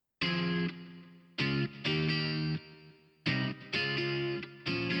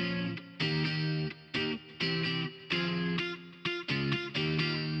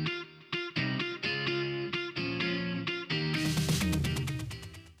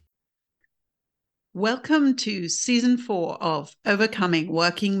Welcome to Season 4 of Overcoming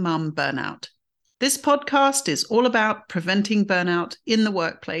Working Mum Burnout. This podcast is all about preventing burnout in the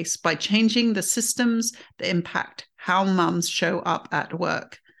workplace by changing the systems that impact how mums show up at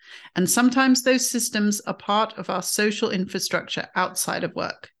work. And sometimes those systems are part of our social infrastructure outside of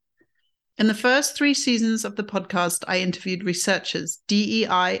work. In the first 3 seasons of the podcast, I interviewed researchers,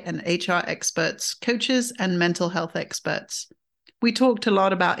 DEI and HR experts, coaches, and mental health experts. We talked a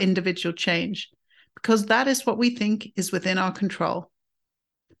lot about individual change, because that is what we think is within our control.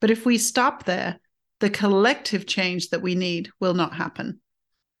 But if we stop there, the collective change that we need will not happen.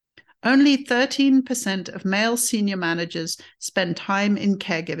 Only 13% of male senior managers spend time in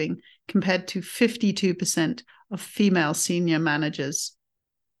caregiving compared to 52% of female senior managers.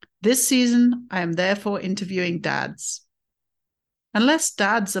 This season, I am therefore interviewing dads. Unless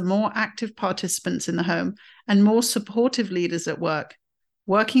dads are more active participants in the home and more supportive leaders at work,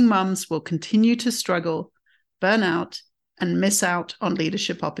 working mums will continue to struggle, burn out, and miss out on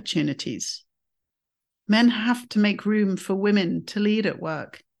leadership opportunities. Men have to make room for women to lead at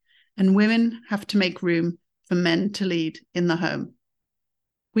work, and women have to make room for men to lead in the home.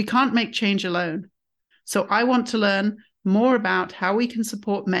 We can't make change alone, so I want to learn more about how we can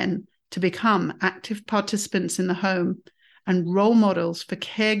support men to become active participants in the home and role models for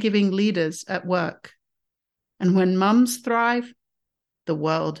caregiving leaders at work. And when mums thrive, the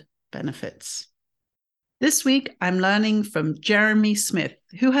world benefits. This week, I'm learning from Jeremy Smith,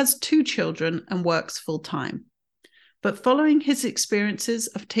 who has 2 children and works full-time. But following his experiences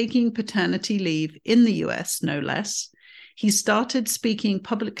of taking paternity leave in the US, no less, he started speaking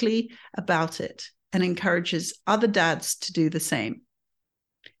publicly about it and encourages other dads to do the same.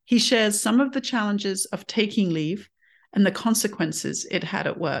 He shares some of the challenges of taking leave and the consequences it had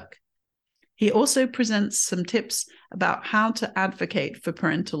at work. He also presents some tips about how to advocate for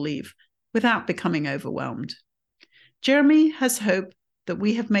parental leave without becoming overwhelmed. Jeremy has hope that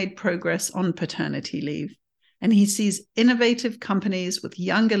we have made progress on paternity leave, and he sees innovative companies with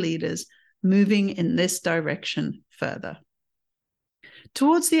younger leaders moving in this direction further.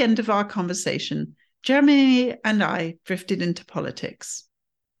 Towards the end of our conversation, Jeremy and I drifted into politics.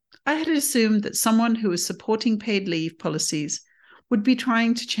 I had assumed that someone who was supporting paid leave policies would be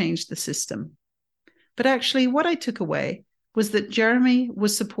trying to change the system. But actually, what I took away was that Jeremy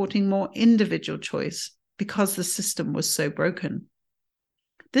was supporting more individual choice because the system was so broken.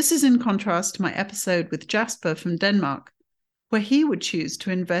 This is in contrast to my episode with Jasper from Denmark, where he would choose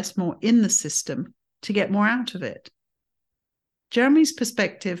to invest more in the system to get more out of it. Jeremy's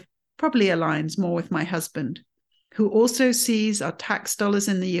perspective probably aligns more with my husband, who also sees our tax dollars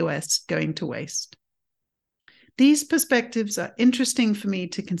in the US going to waste. These perspectives are interesting for me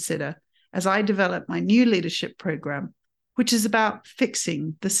to consider as I develop my new leadership program, which is about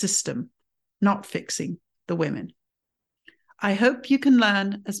fixing the system, not fixing the women. I hope you can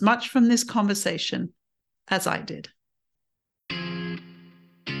learn as much from this conversation as I did.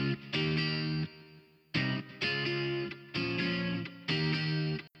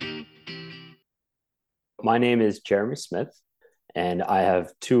 My name is Jeremy Smith, and I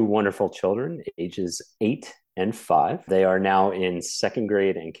have 2 wonderful children, ages 8 and 5. They are now in 2nd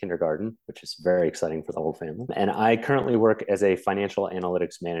grade and kindergarten, which is very exciting for the whole family. And I currently work as a financial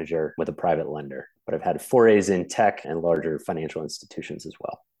analytics manager with a private lender, but I've had forays in tech and larger financial institutions as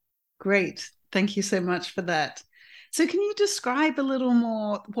well. Great. Thank you so much for that. So can you describe a little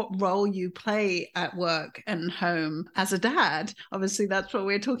more what role you play at work and home as a dad? Obviously, that's what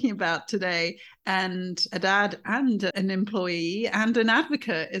we're talking about today, and a dad and an employee and an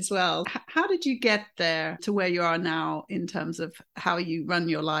advocate as well. How did you get there to where you are now in terms of how you run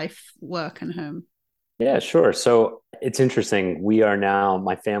your life, work and home? Yeah, sure. So it's interesting.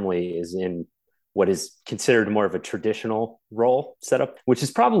 My family is in what is considered more of a traditional role setup, which has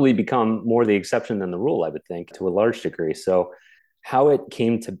probably become more the exception than the rule, I would think, to a large degree. So how it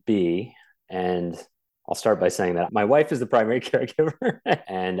came to be, and I'll start by saying that my wife is the primary caregiver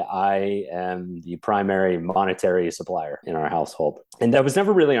and I am the primary monetary supplier in our household. And that was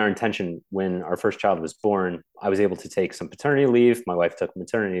never really our intention. When our first child was born, I was able to take some paternity leave. My wife took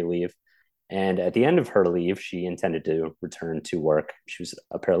maternity leave. And at the end of her leave, she intended to return to work. She was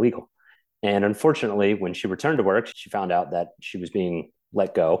a paralegal. And unfortunately, when she returned to work, she found out that she was being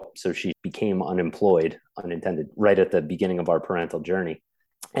let go. So she became unemployed, unintended, right at the beginning of our parental journey.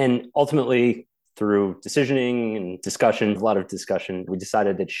 And ultimately, through decisioning and discussion, a lot of discussion, we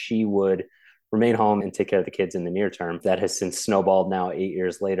decided that she would remain home and take care of the kids in the near term. That has since snowballed now 8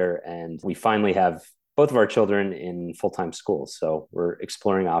 years later. And we finally have both of our children in full-time schools. So we're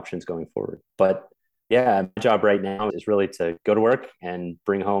exploring options going forward. But yeah, my job right now is really to go to work and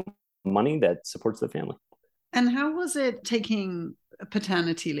bring home money that supports the family. And how was it taking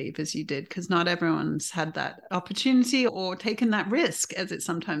paternity leave as you did? Because not everyone's had that opportunity or taken that risk as it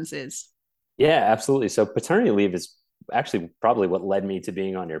sometimes is. Yeah, absolutely. So paternity leave is actually probably what led me to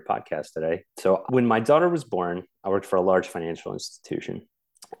being on your podcast today. So when my daughter was born, I worked for a large financial institution.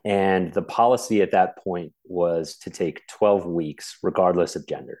 And the policy at that point was to take 12 weeks, regardless of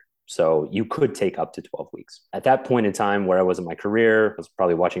gender. So you could take up to 12 weeks. At that point in time, where I was in my career, I was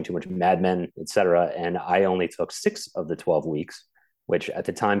probably watching too much Mad Men, et cetera. And I only took 6 of the 12 weeks, which at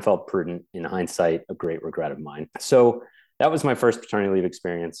the time felt prudent. In hindsight, a great regret of mine. So that was my first paternity leave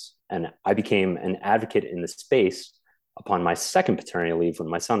experience. And I became an advocate in the space upon my second paternity leave when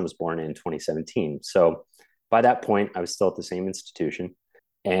my son was born in 2017. So by that point, I was still at the same institution.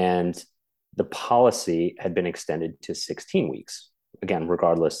 And the policy had been extended to 16 weeks, again,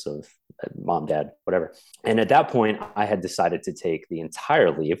 regardless of mom, dad, whatever. And at that point, I had decided to take the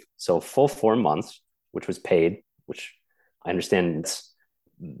entire leave, so full 4 months, which was paid, which I understand it's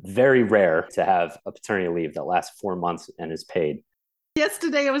very rare to have a paternity leave that lasts 4 months and is paid.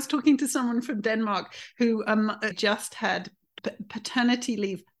 Yesterday, I was talking to someone from Denmark who just had paternity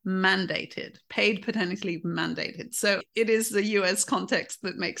leave mandated, paid paternity leave mandated. So it is the US context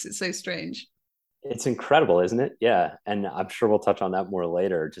that makes it so strange. It's incredible, isn't it? Yeah. And I'm sure we'll touch on that more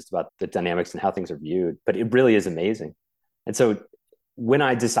later, just about the dynamics and how things are viewed. But it really is amazing. And so when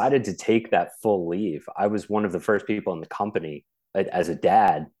I decided to take that full leave, I was one of the first people in the company as a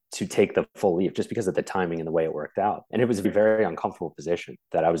dad to take the full leave just because of the timing and the way it worked out. And it was a very uncomfortable position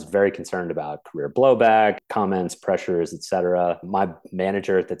that I was very concerned about career blowback, comments, pressures, et cetera. My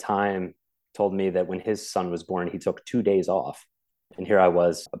manager at the time told me that when his son was born, he took 2 days off. And here I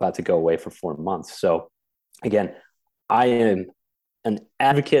was about to go away for 4 months. So again, I am an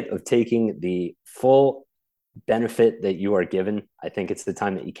advocate of taking the full benefit that you are given. I think it's the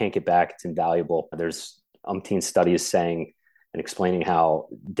time that you can't get back. It's invaluable. There's umpteen studies saying and explaining how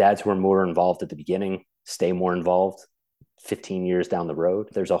dads who are more involved at the beginning stay more involved 15 years down the road.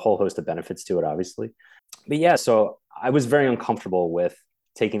 There's a whole host of benefits to it, obviously. But yeah, so I was very uncomfortable with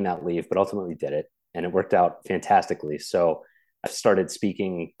taking that leave, but ultimately did it. And it worked out fantastically. So I started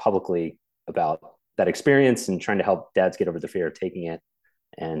speaking publicly about that experience and trying to help dads get over the fear of taking it.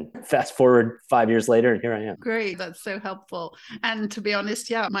 And fast forward 5 years later, and here I am. Great. That's so helpful. And to be honest,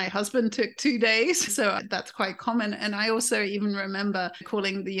 yeah, my husband took 2 days. So that's quite common. And I also even remember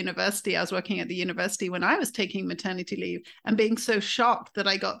calling the university. I was working at the university when I was taking maternity leave and being so shocked that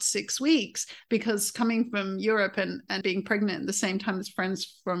I got 6 weeks, because coming from Europe and being pregnant at the same time as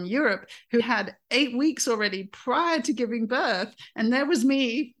friends from Europe who had 8 weeks already prior to giving birth. And there was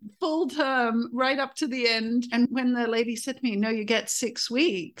me full term right up to the end. And when the lady said to me, no, you get 6 weeks.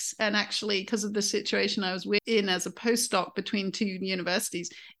 And actually, because of the situation I was in as a postdoc between 2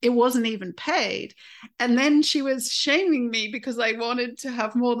 universities, it wasn't even paid. And then she was shaming me because I wanted to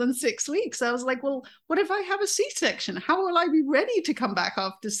have more than 6 weeks. I was like, well, what if I have a C-section? How will I be ready to come back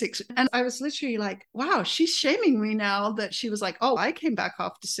after 6? And I was literally like, wow, she's shaming me now that she was like, oh, I came back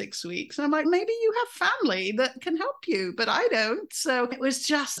after 6 weeks. And I'm like, maybe you have family that can help you, but I don't. So it was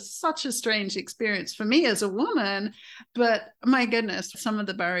just such a strange experience for me as a woman. But my goodness, some of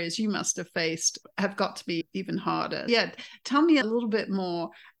the barriers you must have faced have got to be even harder. Yeah, tell me a little bit more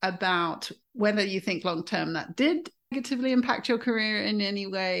about whether you think long-term that did negatively impact your career in any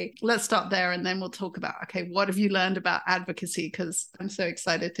way. Let's start there and then we'll talk about, okay, what have you learned about advocacy? Because I'm so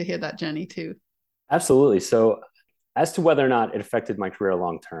excited to hear that journey too. Absolutely. So as to whether or not it affected my career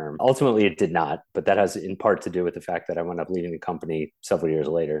long-term, ultimately it did not, but that has in part to do with the fact that I wound up leaving the company several years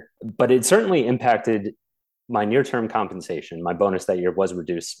later. But it certainly impacted my near-term compensation. My bonus that year was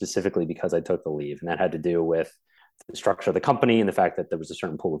reduced specifically because I took the leave. And that had to do with the structure of the company and the fact that there was a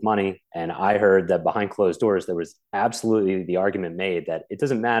certain pool of money. And I heard that behind closed doors, there was absolutely the argument made that it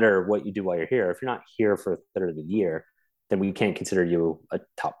doesn't matter what you do while you're here. If you're not here for a third of the year, then we can't consider you a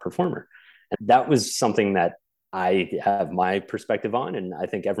top performer. And that was something that I have my perspective on, and I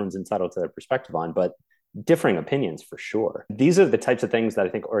think everyone's entitled to their perspective on, but differing opinions for sure. These are the types of things that I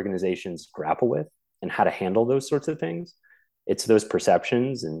think organizations grapple with and how to handle those sorts of things. It's those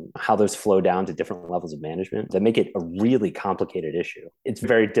perceptions and how those flow down to different levels of management that make it a really complicated issue. It's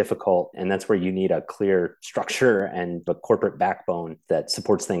very difficult. And that's where you need a clear structure and a corporate backbone that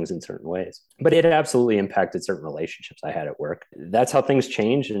supports things in certain ways. But it absolutely impacted certain relationships I had at work. That's how things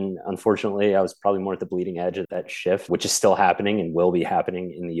change. And unfortunately, I was probably more at the bleeding edge of that shift, which is still happening and will be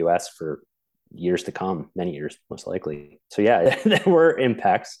happening in the US for years to come, many years, most likely. So yeah, there were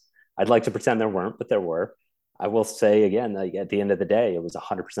impacts. I'd like to pretend there weren't, but there were. I will say again, like at the end of the day, it was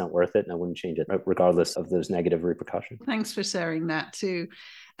 100% worth it, and I wouldn't change it, regardless of those negative repercussions. Thanks for sharing that too.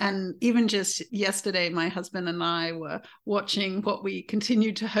 And even just yesterday, my husband and I were watching what we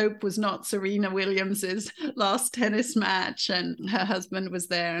continued to hope was not Serena Williams's last tennis match. And her husband was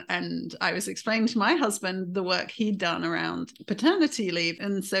there. And I was explaining to my husband the work he'd done around paternity leave.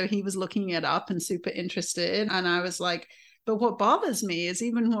 And so he was looking it up and super interested. And I was like, but what bothers me is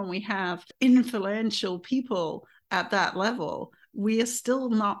even when we have influential people at that level, we are still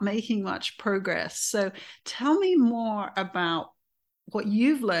not making much progress. So tell me more about what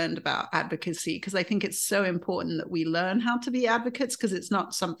you've learned about advocacy, because I think it's so important that we learn how to be advocates, because it's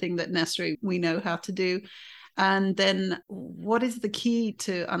not something that necessarily we know how to do. And then what is the key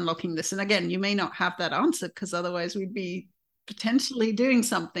to unlocking this? And again, you may not have that answer, because otherwise we'd be potentially doing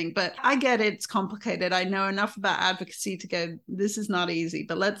something. But I get it's complicated. I know enough about advocacy to go, this is not easy,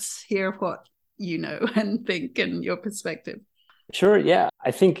 but let's hear what you know and think and your perspective. Sure. Yeah.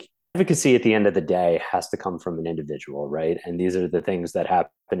 I think advocacy at the end of the day has to come from an individual, right? And these are the things that happen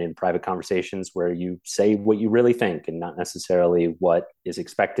in private conversations where you say what you really think and not necessarily what is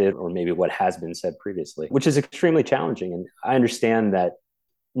expected or maybe what has been said previously, which is extremely challenging. And I understand that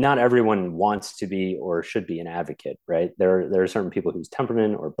not everyone wants to be or should be an advocate, right? There are certain people whose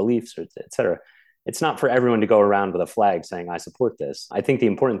temperament or beliefs, or et cetera, it's not for everyone to go around with a flag saying, I support this. I think the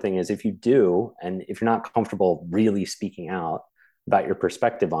important thing is if you do, and if you're not comfortable really speaking out about your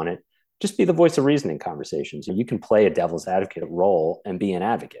perspective on it, just be the voice of reason in conversations. You can play a devil's advocate role and be an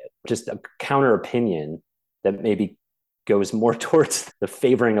advocate. Just a counter opinion that maybe goes more towards the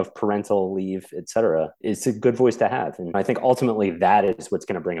favoring of parental leave, et cetera, is a good voice to have. And I think ultimately that is what's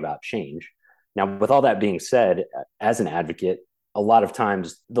going to bring about change. Now, with all that being said, as an advocate, a lot of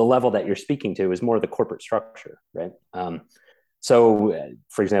times the level that you're speaking to is more the corporate structure, right? So,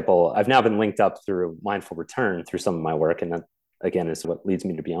 for example, I've now been linked up through Mindful Return through some of my work, and that, again, is what leads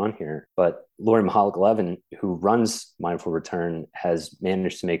me to be on here. But Lori Mahalik-Levin, who runs Mindful Return, has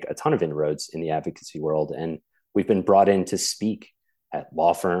managed to make a ton of inroads in the advocacy world. And we've been brought in to speak at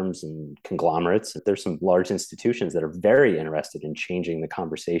law firms and conglomerates. There's some large institutions that are very interested in changing the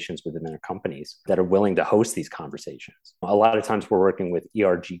conversations within their companies that are willing to host these conversations. A lot of times we're working with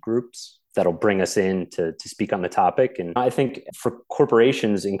ERG groups that'll bring us in to speak on the topic. And I think for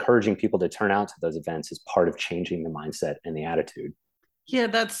corporations, encouraging people to turn out to those events is part of changing the mindset and the attitude. Yeah,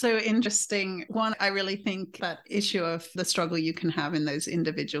 that's so interesting. One, I really think that issue of the struggle you can have in those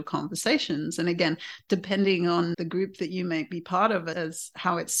individual conversations. And again, depending on the group that you may be part of as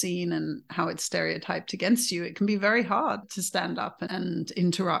how it's seen and how it's stereotyped against you, it can be very hard to stand up and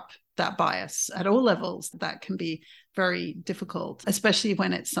interrupt that bias at all levels. That can be very difficult, especially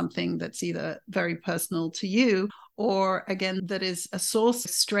when it's something that's either very personal to you or again, that is a source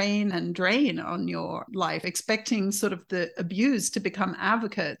of strain and drain on your life. Expecting sort of the abused to become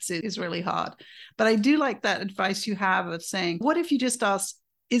advocates is really hard. But I do like that advice you have of saying, what if you just ask,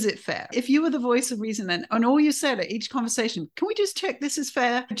 is it fair? If you were the voice of reason and all you said at each conversation, can we just check this is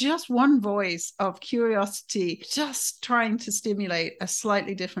fair? Just one voice of curiosity, just trying to stimulate a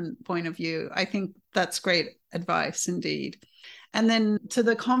slightly different point of view. I think that's great advice indeed. And then to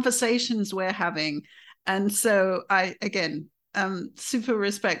the conversations we're having, and so I, again, am super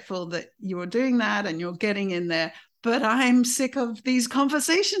respectful that you're doing that and you're getting in there. But I'm sick of these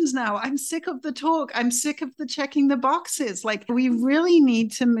conversations now. I'm sick of the talk. I'm sick of the checking the boxes. Like, we really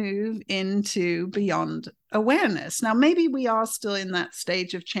need to move into beyond awareness. Now, maybe we are still in that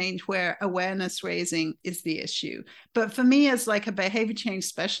stage of change where awareness raising is the issue. But for me, as like a behavior change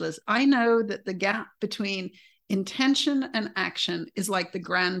specialist, I know that the gap between intention and action is like the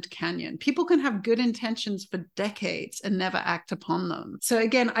Grand Canyon. People can have good intentions for decades and never act upon them. So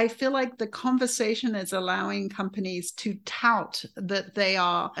again, I feel like the conversation is allowing companies to tout that they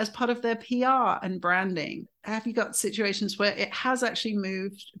are as part of their PR and branding. Have you got situations where it has actually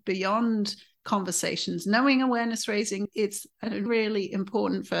moved beyond conversations? Knowing awareness raising, it's a really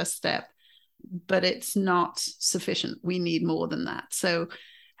important first step, but it's not sufficient. We need more than that. So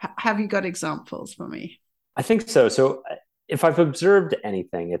have you got examples for me? I think so. So if I've observed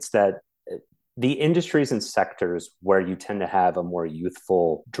anything, it's that the industries and sectors where you tend to have a more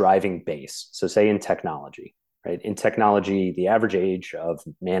youthful driving base. So say in technology, right? In technology, the average age of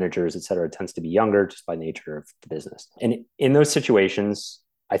managers, et cetera, tends to be younger just by nature of the business. And in those situations,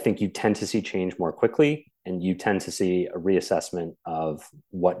 I think you tend to see change more quickly and you tend to see a reassessment of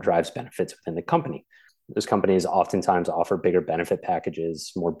what drives benefits within the company. Those companies oftentimes offer bigger benefit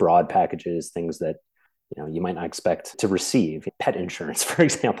packages, more broad packages, things that you might not expect to receive, pet insurance, for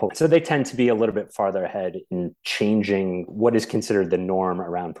example. So they tend to be a little bit farther ahead in changing what is considered the norm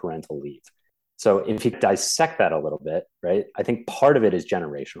around parental leave. So if you dissect that a little bit, right, I think part of it is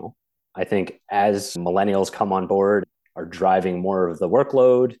generational. I think as millennials come on board, are driving more of the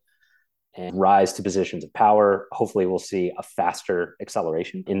workload and rise to positions of power. Hopefully, we'll see a faster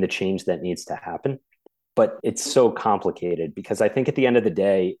acceleration in the change that needs to happen. But it's so complicated because I think at the end of the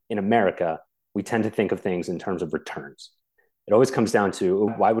day, in America, we tend to think of things in terms of returns. It always comes down to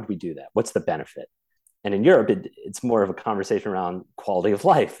why would we do that? What's the benefit? And in Europe, it's more of a conversation around quality of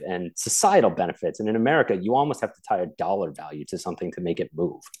life and societal benefits. And in America, you almost have to tie a dollar value to something to make it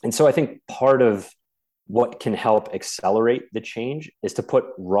move. And so I think part of what can help accelerate the change is to put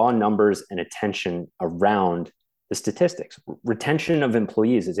raw numbers and attention around the statistics. Retention of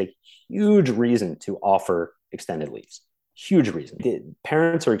employees is a huge reason to offer extended leaves. Huge reason.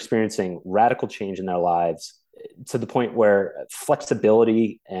 Parents are experiencing radical change in their lives to the point where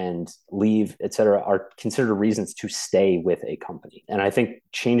flexibility and leave, et cetera, are considered reasons to stay with a company. And I think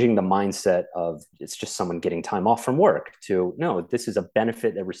changing the mindset of it's just someone getting time off from work to, no, this is a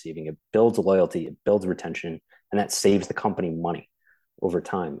benefit they're receiving. It builds loyalty, it builds retention, and that saves the company money over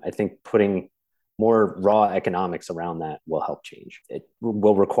time. I think putting more raw economics around that will help change. It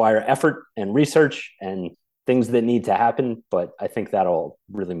will require effort and research and things that need to happen, but I think that'll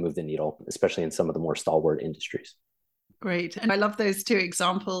really move the needle, especially in some of the more stalwart industries. Great. And I love those two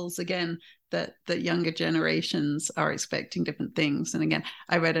examples again, that younger generations are expecting different things. And again,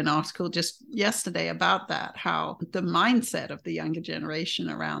 I read an article just yesterday about that, how the mindset of the younger generation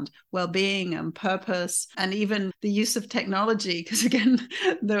around well-being and purpose, and even the use of technology, because again,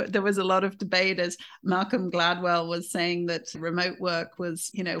 there was a lot of debate as Malcolm Gladwell was saying that remote work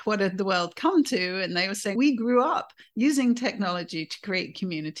was, what did the world come to? And they were saying, we grew up using technology to create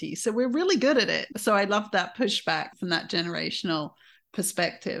community. So we're really good at it. So I love that pushback from that generational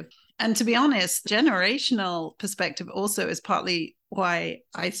perspective. And to be honest, generational perspective also is partly why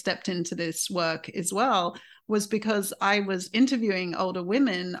I stepped into this work as well, was because I was interviewing older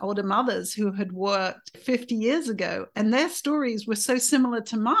women, older mothers who had worked 50 years ago, and their stories were so similar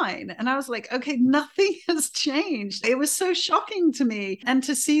to mine. And I was like, okay, nothing has changed. It was so shocking to me. And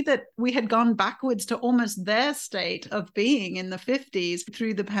to see that we had gone backwards to almost their state of being in the 50s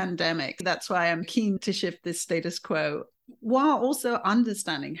through the pandemic. That's why I'm keen to shift this status quo, while also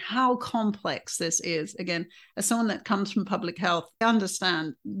understanding how complex this is. Again, as someone that comes from public health, I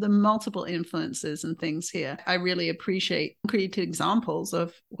understand the multiple influences and things here. I really appreciate concrete examples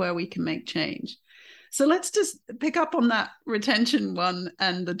of where we can make change. So let's just pick up on that retention one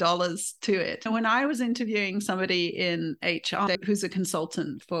and the dollars to it. When I was interviewing somebody in HR who's a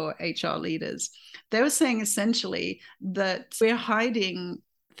consultant for HR leaders, they were saying essentially that we're hiding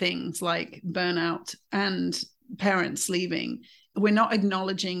things like burnout and parents leaving. We're not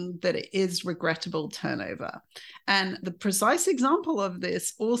acknowledging that it is regrettable turnover. And the precise example of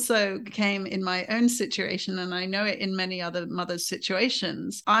this also came in my own situation, and I know it in many other mothers'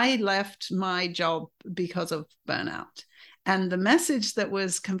 situations. I left my job because of burnout. And the message that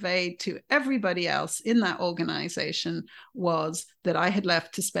was conveyed to everybody else in that organization was that I had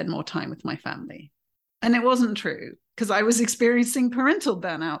left to spend more time with my family. And it wasn't true, because I was experiencing parental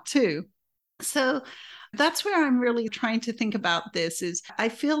burnout too. So that's where I'm really trying to think about this is I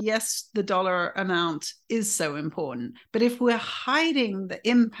feel, yes, the dollar amount is so important, but if we're hiding the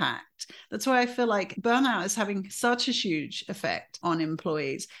impact, that's why I feel like burnout is having such a huge effect on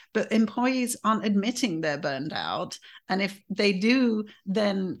employees, but employees aren't admitting they're burned out. And if they do,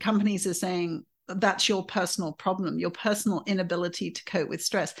 then companies are saying, that's your personal problem, your personal inability to cope with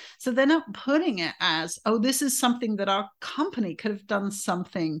stress. So they're not putting it as, oh, this is something that our company could have done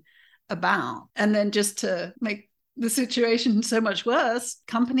something about. And then just to make the situation so much worse,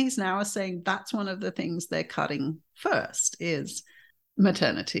 companies now are saying that's one of the things they're cutting first is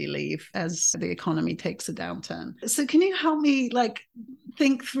maternity leave as the economy takes a downturn. So can you help me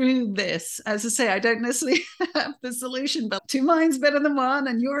think through this? As I say, I don't necessarily have the solution, but two minds better than one,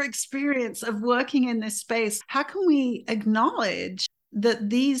 and your experience of working in this space, how can we acknowledge that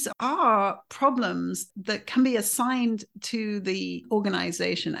these are problems that can be assigned to the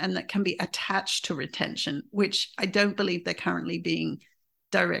organization and that can be attached to retention, which I don't believe they're currently being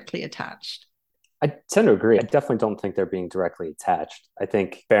directly attached? I tend to agree. I definitely don't think they're being directly attached. I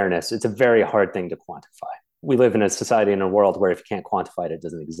think fairness, it's a very hard thing to quantify. We live in a society, in a world where if you can't quantify it, it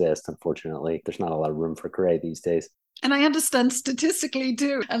doesn't exist, unfortunately. There's not a lot of room for gray these days. And I understand statistically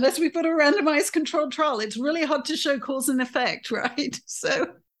too, unless we put a randomized controlled trial, it's really hard to show cause and effect, right? So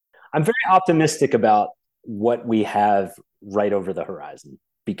I'm very optimistic about what we have right over the horizon,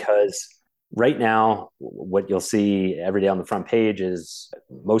 because right now, what you'll see every day on the front page is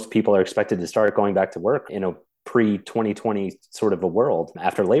most people are expected to start going back to work in a pre-2020 sort of a world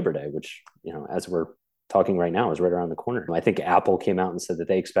after Labor Day, which, as we're talking right now, is right around the corner. I think Apple came out and said that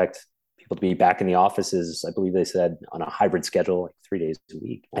they expect people able to be back in the offices, I believe they said, on a hybrid schedule, like 3 days a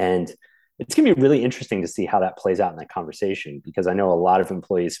week. And it's going to be really interesting to see how that plays out in that conversation, because I know a lot of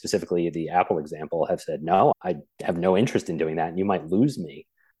employees, specifically the Apple example, have said, no, I have no interest in doing that. And you might lose me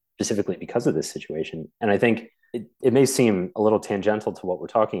specifically because of this situation. And I think it may seem a little tangential to what we're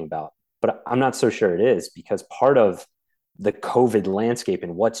talking about, but I'm not so sure it is, because part of the COVID landscape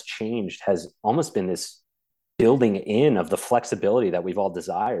and what's changed has almost been this building in of the flexibility that we've all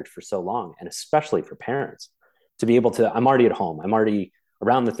desired for so long, and especially for parents to be able to, I'm already at home, I'm already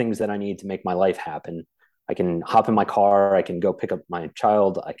around the things that I need to make my life happen. I can hop in my car, I can go pick up my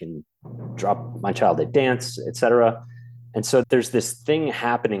child, I can drop my child at dance, etc. And so there's this thing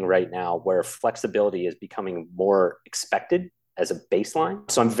happening right now where flexibility is becoming more expected as a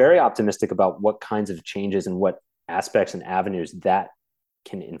baseline. So I'm very optimistic about what kinds of changes and what aspects and avenues that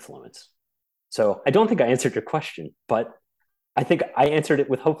can influence. So I don't think I answered your question, but I think I answered it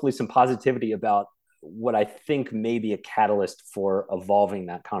with hopefully some positivity about what I think may be a catalyst for evolving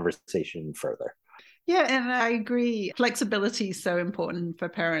that conversation further. Yeah, and I agree. Flexibility is so important for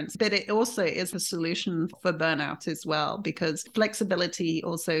parents, but it also is a solution for burnout as well, because flexibility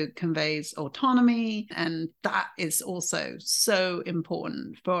also conveys autonomy. And that is also so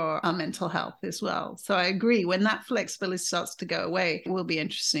important for our mental health as well. So I agree. When that flexibility starts to go away, it will be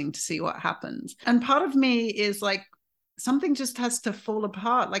interesting to see what happens. And part of me is like, something just has to fall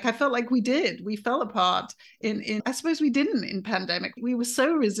apart. Like I felt like we fell apart in I suppose we didn't in pandemic. We were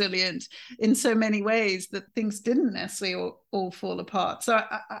so resilient in so many ways that things didn't necessarily all fall apart. So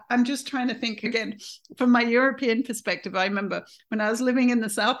I'm just trying to think again from my European perspective. I remember when I was living in the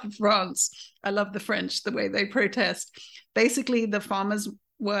south of France, I love the French, the way they protest. Basically, the farmers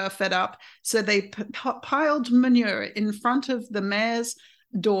were fed up. So they piled manure in front of the mayor's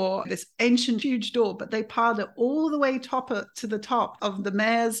door, this ancient huge door, but they piled it all the way to the top of the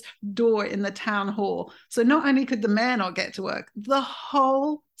mayor's door in the town hall. So not only could the mayor not get to work, the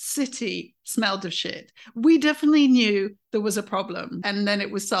whole city smelled of shit. We definitely knew there was a problem, and then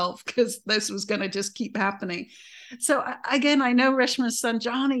it was solved because this was going to just keep happening. So again, I know Reshma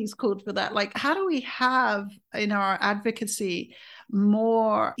Sanjani's called for that. Like, how do we have in our advocacy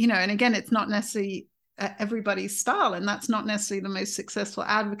more, and again, it's not necessarily everybody's style, and that's not necessarily the most successful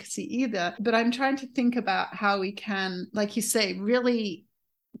advocacy either, but I'm trying to think about how we can, like you say, really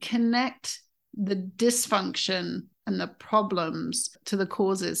connect the dysfunction and the problems to the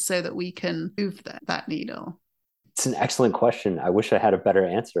causes so that we can move that needle. It's an excellent question. I wish I had a better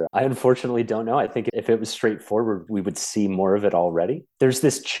answer. I unfortunately don't know. I think if it was straightforward, we would see more of it already. There's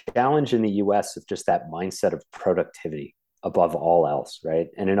this challenge in the US of just that mindset of productivity above all else, right?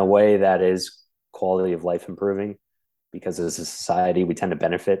 And in a way that is quality of life improving, because as a society we tend to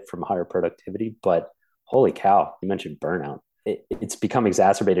benefit from higher productivity. But holy cow, you mentioned burnout. It's become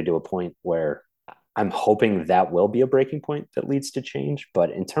exacerbated to a point where I'm hoping that will be a breaking point that leads to change.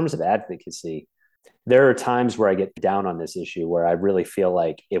 But in terms of advocacy, there are times where I get down on this issue where I really feel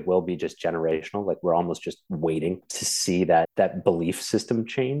like it will be just generational. Like we're almost just waiting to see that belief system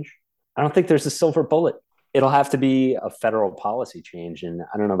change. I don't think there's a silver bullet. It'll have to be a federal policy change. And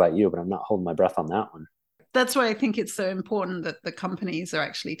I don't know about you, but I'm not holding my breath on that one. That's why I think it's so important that the companies are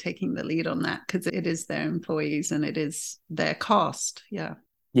actually taking the lead on that, because it is their employees and it is their cost. Yeah.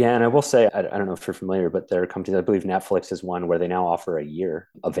 Yeah. And I will say, I don't know if you're familiar, but there are companies, I believe Netflix is one where they now offer a year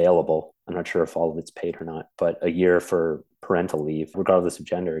available. I'm not sure if all of it's paid or not, but a year for parental leave, regardless of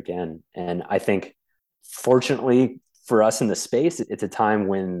gender again. And I think, fortunately for us in the space, it's a time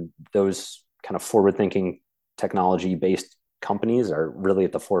when those kind of forward-thinking technology-based companies are really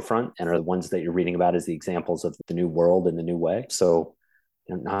at the forefront and are the ones that you're reading about as the examples of the new world in the new way. So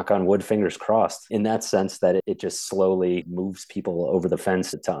knock on wood, fingers crossed, in that sense that it just slowly moves people over the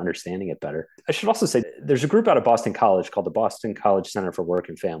fence to understanding it better. I should also say there's a group out of Boston College called the Boston College Center for Work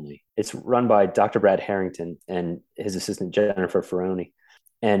and Family. It's run by Dr. Brad Harrington and his assistant Jennifer Ferroni.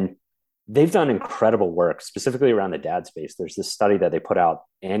 And they've done incredible work, specifically around the dad space. There's this study that they put out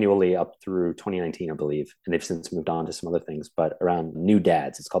annually up through 2019, I believe, and they've since moved on to some other things, but around new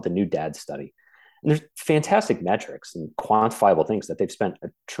dads. It's called the New Dad Study. And there's fantastic metrics and quantifiable things that they've spent a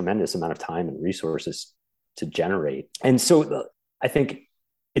tremendous amount of time and resources to generate. And so I think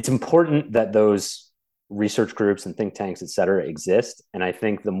it's important that those research groups and think tanks, et cetera, exist. And I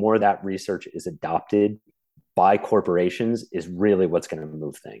think the more that research is adopted by corporations is really what's going to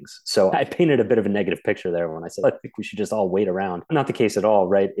move things. So I painted a bit of a negative picture there when I said, I think we should just all wait around. Not the case at all,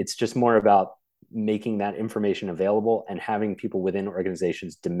 right? It's just more about making that information available and having people within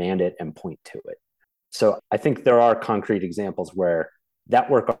organizations demand it and point to it. So I think there are concrete examples where that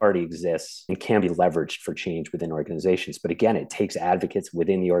work already exists and can be leveraged for change within organizations. But again, it takes advocates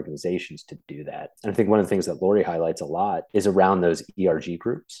within the organizations to do that. And I think one of the things that Lori highlights a lot is around those ERG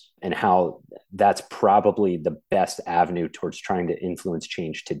groups and how that's probably the best avenue towards trying to influence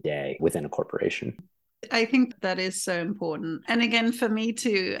change today within a corporation. I think that is so important. And again, for me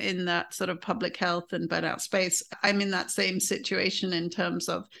too, in that sort of public health and burnout space, I'm in that same situation in terms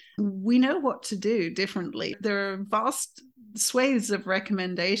of we know what to do differently. There are vast swathes of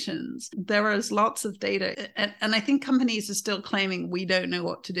recommendations. There is lots of data. And I think companies are still claiming we don't know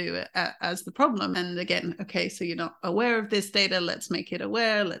what to do as the problem. And again, okay, so you're not aware of this data. Let's make it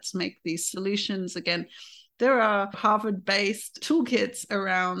aware. Let's make these solutions. Again, there are Harvard-based toolkits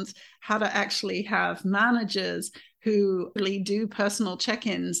around how to actually have managers who really do personal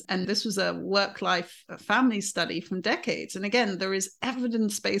check-ins. And this was a work-life family study from decades. And again, there is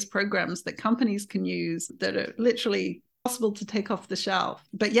evidence-based programs that companies can use that are literally possible to take off the shelf.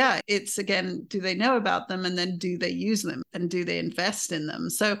 But yeah, it's again, do they know about them? And then do they use them? And do they invest in them?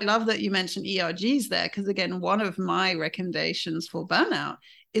 So I love that you mentioned ERGs there, because again, one of my recommendations for burnout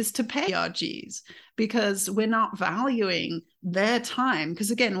is to pay ERGs, because we're not valuing their time.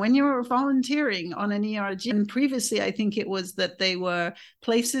 Because again, when you're volunteering on an ERG, and previously I think it was that they were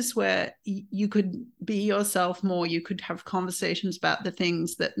places where you could be yourself more, you could have conversations about the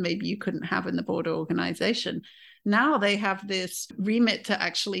things that maybe you couldn't have in the broader organization. Now they have this remit to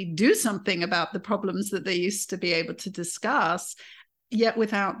actually do something about the problems that they used to be able to discuss, yet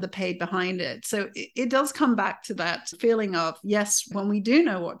without the pay behind it. So it does come back to that feeling of, yes, when we do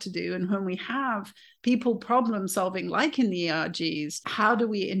know what to do and when we have people problem solving, like in the ERGs, how do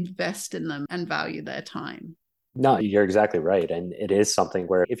we invest in them and value their time? No, you're exactly right. And it is something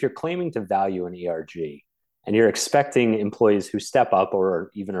where if you're claiming to value an ERG and you're expecting employees who step up or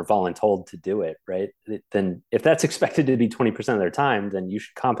even are voluntold to do it, right? Then if that's expected to be 20% of their time, then you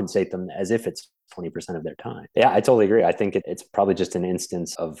should compensate them as if it's 20% of their time. Yeah, I totally agree. I think it's probably just an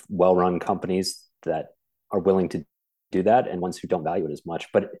instance of well-run companies that are willing to do that and ones who don't value it as much.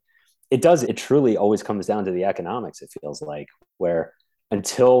 But it truly always comes down to the economics, it feels like, where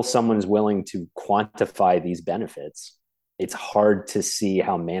until someone's willing to quantify these benefits, it's hard to see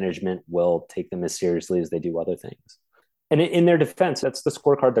how management will take them as seriously as they do other things. And in their defense, that's the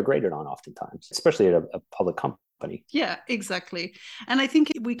scorecard they're graded on oftentimes, especially at a public company. Yeah, exactly. And I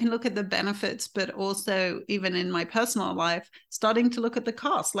think we can look at the benefits, but also even in my personal life, starting to look at the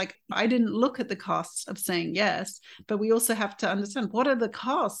costs. Like I didn't look at the costs of saying yes, but we also have to understand what are the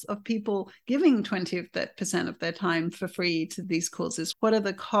costs of people giving 20% of their time for free to these causes? What are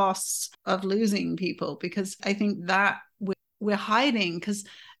the costs of losing people? Because I think that we're hiding, because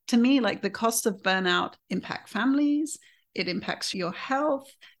to me, like the cost of burnout impact families, it impacts your health,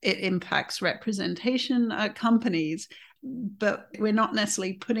 it impacts representation at companies, but we're not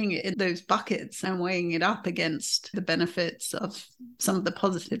necessarily putting it in those buckets and weighing it up against the benefits of some of the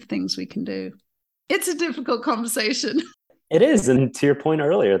positive things we can do. It's a difficult conversation. It is. And to your point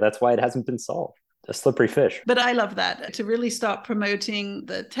earlier, that's why it hasn't been solved. A slippery fish. But I love that, to really start promoting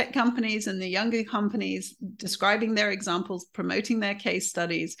the tech companies and the younger companies, describing their examples, promoting their case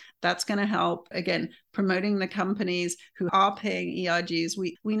studies. That's going to help. Again, promoting the companies who are paying ERGs.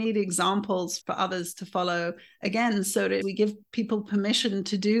 We need examples for others to follow, again, so that we give people permission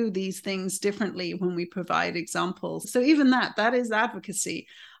to do these things differently when we provide examples. So even that is advocacy,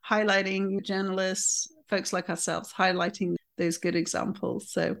 highlighting journalists, folks like ourselves, highlighting those good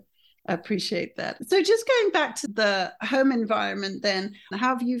examples. So I appreciate that. So just going back to the home environment then, how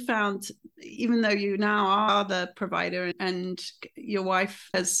have you found, even though you now are the provider and your wife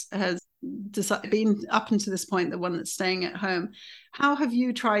has been up until this point the one that's staying at home, how have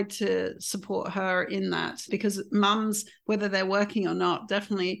you tried to support her in that? Because mums, whether they're working or not,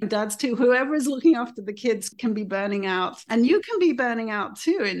 definitely dads too, whoever is looking after the kids can be burning out. And you can be burning out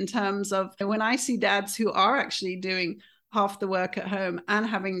too, in terms of when I see dads who are actually doing half the work at home and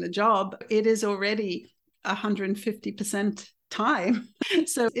having the job, it is already 150% time.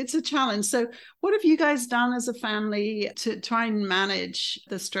 So it's a challenge. So what have you guys done as a family to try and manage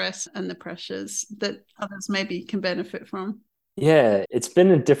the stress and the pressures that others maybe can benefit from? Yeah, it's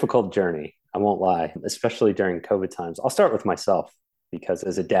been a difficult journey. I won't lie, especially during COVID times. I'll start with myself because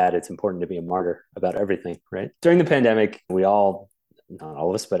as a dad, it's important to be a martyr about everything, right? During the pandemic, not all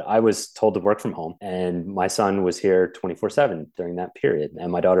of us, but I was told to work from home. And my son was here 24/7 during that period. And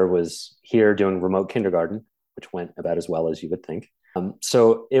my daughter was here doing remote kindergarten, which went about as well as you would think.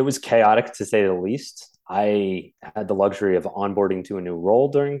 So it was chaotic to say the least. I had the luxury of onboarding to a new role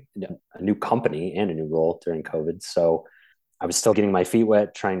during a new company and a new role during COVID. So I was still getting my feet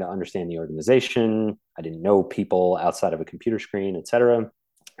wet, trying to understand the organization. I didn't know people outside of a computer screen, et cetera.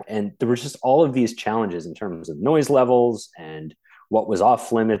 And there was just all of these challenges in terms of noise levels and what was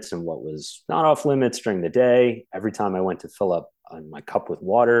off limits and what was not off limits during the day. Every time I went to fill up my cup with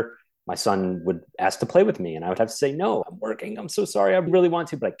water, my son would ask to play with me, and I would have to say, no, I'm working. I'm so sorry. I really want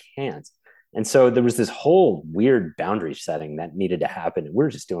to, but I can't. And so there was this whole weird boundary setting that needed to happen. And we were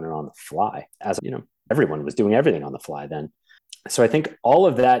just doing it on the fly, as you know, everyone was doing everything on the fly then. So I think all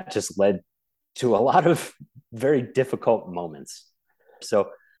of that just led to a lot of very difficult moments. So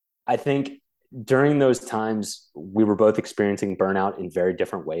I think during those times, we were both experiencing burnout in very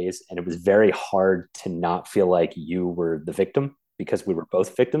different ways. And it was very hard to not feel like you were the victim, because we were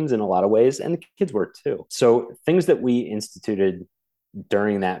both victims in a lot of ways, and the kids were too. So things that we instituted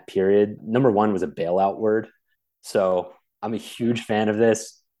during that period, number one was a bailout word. So I'm a huge fan of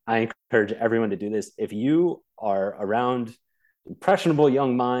this. I encourage everyone to do this. If you are around impressionable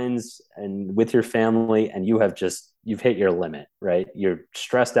young minds and with your family, and you've hit your limit, right? You're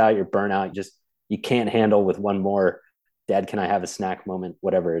stressed out, you're burnout, you can't handle with one more dad, can I have a snack moment,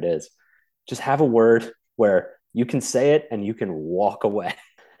 whatever it is. Just have a word where you can say it and you can walk away.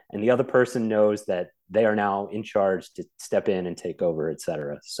 And the other person knows that they are now in charge to step in and take over, et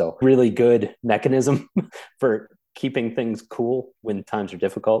cetera. So really good mechanism for keeping things cool when times are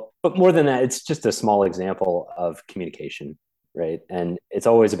difficult. But more than that, it's just a small example of communication, right? And it's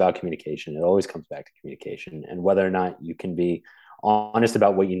always about communication. It always comes back to communication and whether or not you can be honest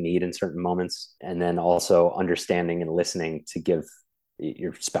about what you need in certain moments, and then also understanding and listening to give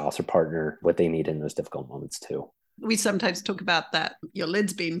your spouse or partner what they need in those difficult moments too. We sometimes talk about that, your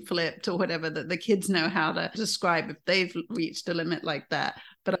lid's been flipped or whatever, that the kids know how to describe if they've reached a limit like that.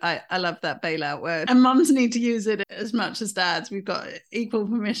 But I love that bailout word. And moms need to use it as much as dads. We've got equal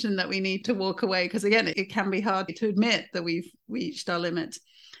permission that we need to walk away, because again, it can be hard to admit that we've reached our limits.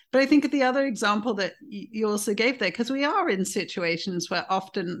 But I think the other example that you also gave there, because we are in situations where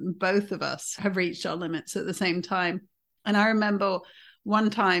often both of us have reached our limits at the same time. And I remember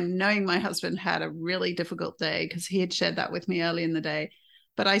one time knowing my husband had a really difficult day, because he had shared that with me early in the day.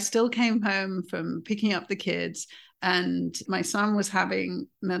 But I still came home from picking up the kids, and my son was having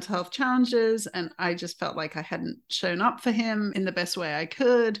mental health challenges, and I just felt like I hadn't shown up for him in the best way I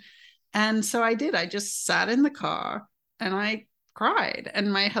could. And so I did. I just sat in the car and I cried.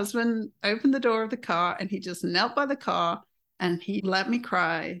 And my husband opened the door of the car and he just knelt by the car and he let me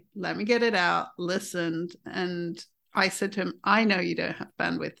cry, let me get it out, listened. And I said to him, I know you don't have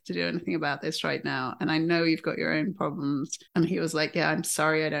bandwidth to do anything about this right now. And I know you've got your own problems. And he was like, yeah, I'm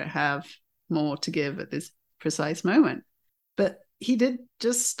sorry, I don't have more to give at this precise moment. But he did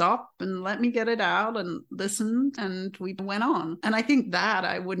just stop and let me get it out and listen, and we went on. And I think that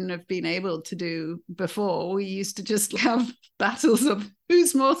I wouldn't have been able to do before. We used to just have battles of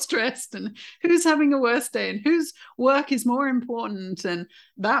who's more stressed and who's having a worse day and whose work is more important. And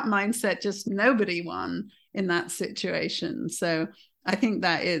that mindset, just nobody won in that situation. So I think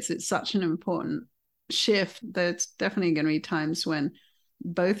it's such an important shift. There's definitely going to be times when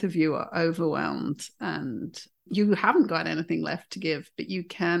both of you are overwhelmed and you haven't got anything left to give, but you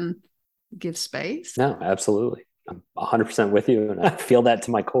can give space. No, absolutely. I'm 100% with you. And I feel that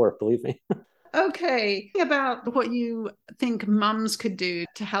to my core, believe me. Okay. About what you think mums could do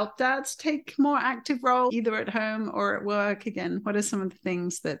to help dads take more active role, either at home or at work. Again, what are some of the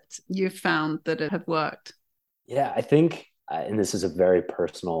things that you've found that have worked? Yeah, I think, and this is a very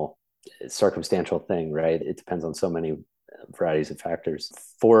personal, circumstantial thing, right? It depends on so many varieties of factors.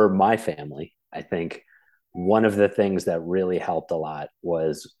 For my family, I think one of the things that really helped a lot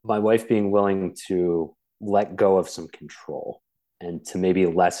was my wife being willing to let go of some control and to maybe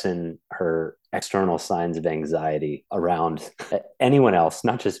lessen her external signs of anxiety around anyone else,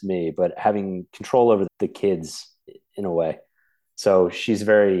 not just me, but having control over the kids in a way. So she's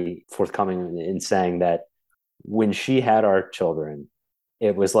very forthcoming in saying that when she had our children,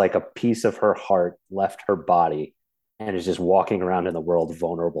 it was like a piece of her heart left her body and is just walking around in the world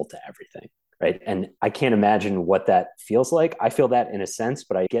vulnerable to everything. Right. And I can't imagine what that feels like. I feel that in a sense,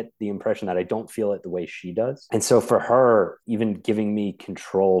 but I get the impression that I don't feel it the way she does. And so for her, even giving me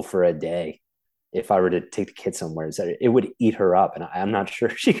control for a day, if I were to take the kids somewhere, it would eat her up. And I'm not sure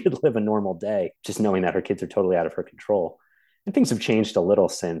she could live a normal day just knowing that her kids are totally out of her control. And things have changed a little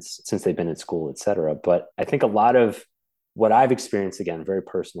since they've been in school, et cetera. But I think a lot of what I've experienced, again, very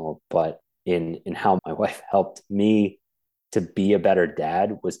personal, but in how my wife helped me to be a better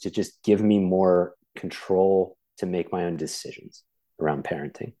dad was to just give me more control to make my own decisions around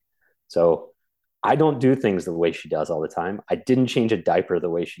parenting. So I don't do things the way she does all the time. I didn't change a diaper the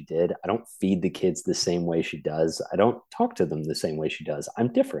way she did. I don't feed the kids the same way she does. I don't talk to them the same way she does.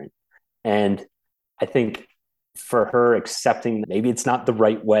 I'm different. And I think for her accepting maybe it's not the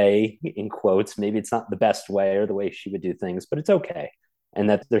right way, in quotes, maybe it's not the best way or the way she would do things, but it's okay. And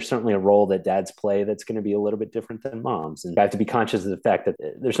that there's certainly a role that dads play that's going to be a little bit different than moms. And I have to be conscious of the fact that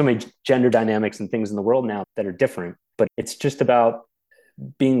there's so many gender dynamics and things in the world now that are different, but it's just about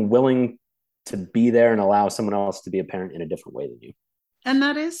being willing to be there and allow someone else to be a parent in a different way than you. And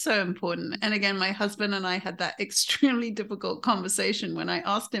that is so important. And again, my husband and I had that extremely difficult conversation when I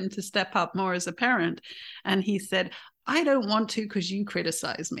asked him to step up more as a parent. And he said, I don't want to because you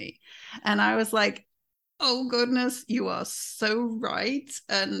criticize me. And I was like, oh goodness, you are so right.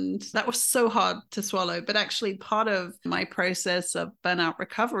 And that was so hard to swallow. But actually, part of my process of burnout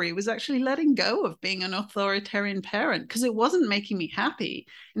recovery was actually letting go of being an authoritarian parent because it wasn't making me happy.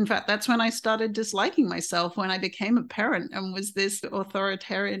 In fact, that's when I started disliking myself, when I became a parent and was this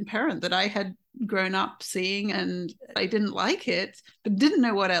authoritarian parent that I had grown up seeing, and I didn't like it, but didn't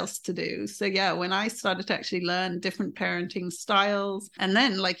know what else to do. So yeah, when I started to actually learn different parenting styles, and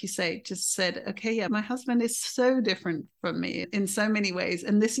then, like you say, just said, okay, yeah, my husband is so different from me in so many ways.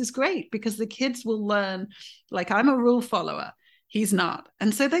 And this is great because the kids will learn, like, I'm a rule follower. He's not.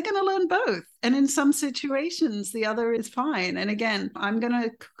 And so they're going to learn both. And in some situations, the other is fine. And again, I'm going to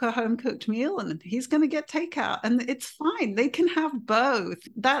cook a home cooked meal and he's going to get takeout. And it's fine. They can have both.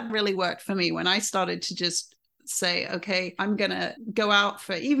 That really worked for me when I started to just say, okay, I'm going to go out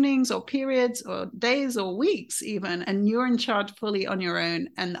for evenings or periods or days or weeks even, and you're in charge fully on your own.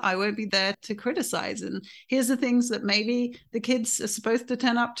 And I won't be there to criticize. And here's the things that maybe the kids are supposed to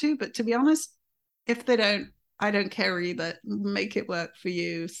turn up to. But to be honest, if they don't, I don't care either. Make it work for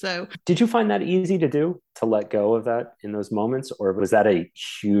you. So, did you find that easy to do, to let go of that in those moments? Or was that a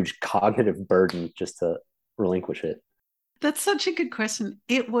huge cognitive burden just to relinquish it? That's such a good question.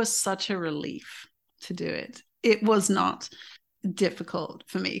 It was such a relief to do it. It was not difficult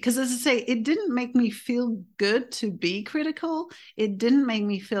for me because, as I say, it didn't make me feel good to be critical. It didn't make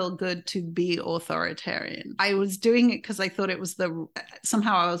me feel good to be authoritarian. I was doing it because I thought it was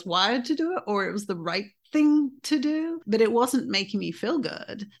somehow I was wired to do it, or it was the right thing to do, but it wasn't making me feel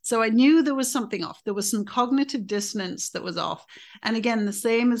good. So I knew there was something off. There was some cognitive dissonance that was off. And again, the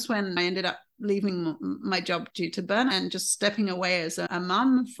same as when I ended up leaving my job due to burnout and just stepping away as a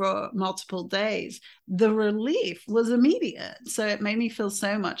mum for multiple days, the relief was immediate. So it made me feel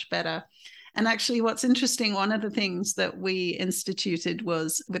so much better. And actually, what's interesting, one of the things that we instituted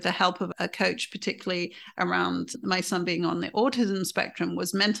was, with the help of a coach, particularly around my son being on the autism spectrum,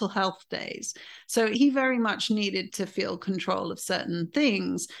 was mental health days. So he very much needed to feel control of certain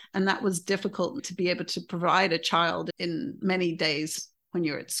things. And that was difficult to be able to provide a child in many days when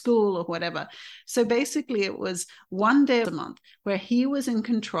you're at school or whatever. So basically it was one day a month where he was in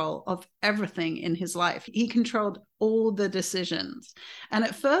control of everything in his life. He controlled all the decisions. And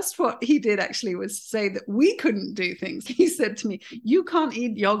at first what he did actually was say that we couldn't do things. He said to me, you can't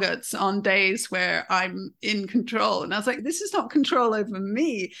eat yogurts on days where I'm in control. And I was like, this is not control over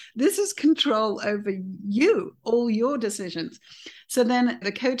me. This is control over you, all your decisions. So then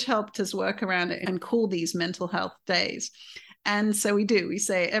the coach helped us work around it and call these mental health days. And so we do. We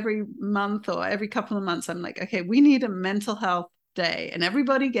say every month or every couple of months, I'm like, okay, we need a mental health day. And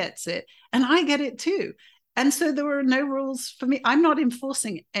everybody gets it. And I get it too. And so there were no rules for me. I'm not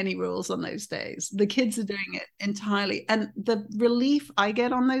enforcing any rules on those days. The kids are doing it entirely. And the relief I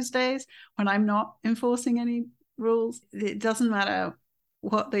get on those days when I'm not enforcing any rules, it doesn't matter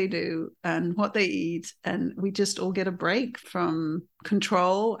what they do and what they eat. And we just all get a break from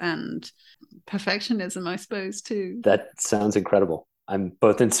control and perfectionism, I suppose, too. That sounds incredible. I'm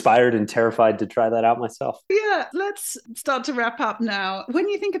both inspired and terrified to try that out myself. Yeah, let's start to wrap up now. When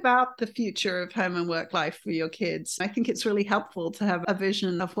you think about the future of home and work life for your kids, I think it's really helpful to have a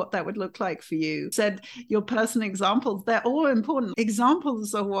vision of what that would look like for you. Said your personal examples, they're all important.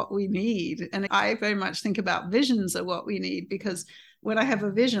 Examples are what we need. And I very much think about visions are what we need, because when I have a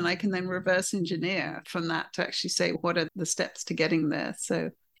vision, I can then reverse engineer from that to actually say, what are the steps to getting there?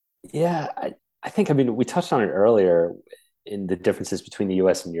 So yeah, I think, I mean, we touched on it earlier in the differences between the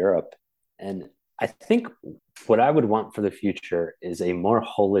US and Europe. And I think what I would want for the future is a more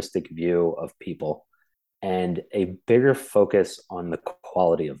holistic view of people and a bigger focus on the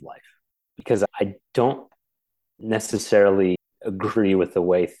quality of life. Because I don't necessarily agree with the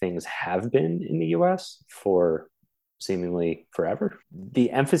way things have been in the US for seemingly forever. The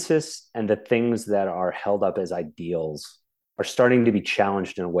emphasis and the things that are held up as ideals are starting to be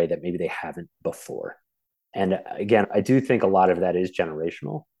challenged in a way that maybe they haven't before. And again, I do think a lot of that is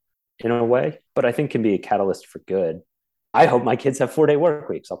generational. in a way, but I think can be a catalyst for good. I hope my kids have 4-day work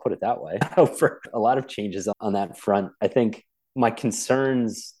weeks. I'll put it that way. I hope for a lot of changes on that front. I think my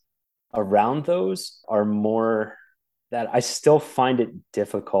concerns around those are more that I still find it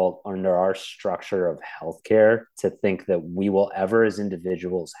difficult under our structure of healthcare to think that we will ever, as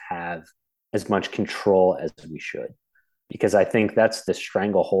individuals, have as much control as we should. Because I think that's the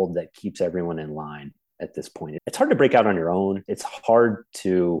stranglehold that keeps everyone in line at this point. It's hard to break out on your own. It's hard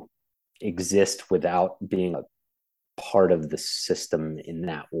to exist without being a part of the system in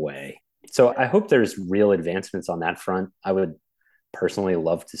that way. So I hope there's real advancements on that front. I would personally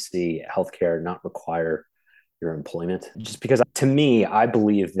love to see healthcare not require your employment, just because to me, I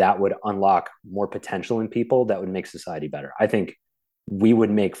believe that would unlock more potential in people that would make society better. I think we would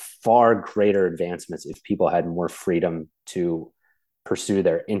make far greater advancements if people had more freedom to pursue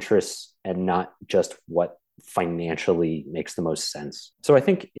their interests and not just what financially makes the most sense. So I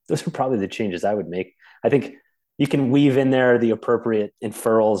think those are probably the changes I would make. I think you can weave in there the appropriate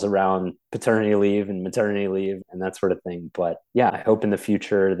inferrals around paternity leave and maternity leave and that sort of thing. But yeah, I hope in the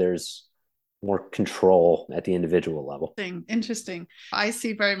future there's more control at the individual level. Interesting. I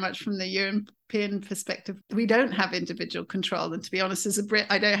see very much from the European perspective, we don't have individual control. And to be honest, as a Brit,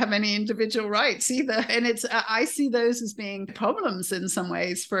 I don't have any individual rights either. And I see those as being problems in some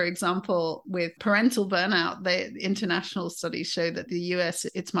ways. For example, with parental burnout, the international studies show that the US,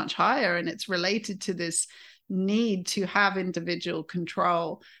 it's much higher, and it's related to this need to have individual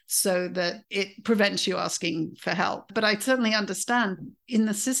control so that it prevents you asking for help. But I certainly understand in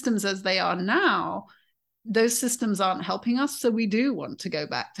the systems as they are now, those systems aren't helping us. So we do want to go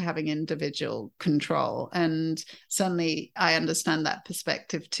back to having individual control. And certainly I understand that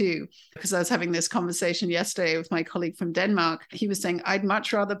perspective too, because I was having this conversation yesterday with my colleague from Denmark. He was saying, I'd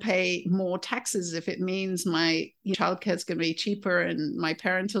much rather pay more taxes if it means my childcare is going to be cheaper and my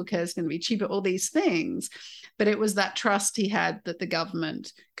parental care is going to be cheaper, all these things. But it was that trust he had that the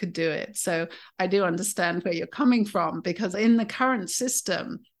government could do it. So I do understand where you're coming from, because in the current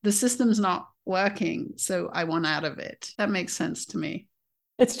system, the system's not working. So I want out of it. That makes sense to me.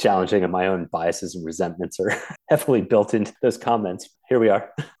 It's challenging, and my own biases and resentments are heavily built into those comments. Here we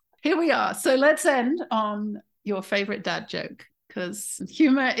are. Here we are. So let's end on your favorite dad joke, because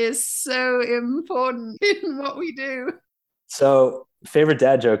humor is so important in what we do. So favorite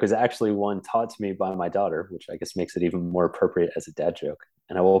dad joke is actually one taught to me by my daughter, which I guess makes it even more appropriate as a dad joke.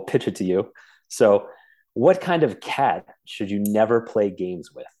 And I will pitch it to you. So what kind of cat should you never play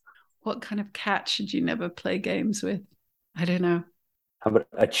games with? What kind of cat should you never play games with? I don't know. How about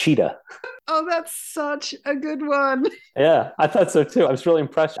a cheetah? Oh, that's such a good one. Yeah, I thought so too. I was really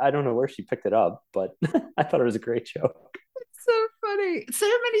impressed. I don't know where she picked it up, but I thought it was a great joke. It's so funny. So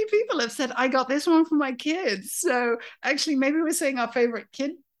many people have said, I got this one for my kids. So actually, maybe we're saying our favorite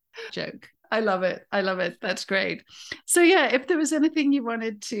kid joke. I love it. I love it. That's great. So yeah, if there was anything you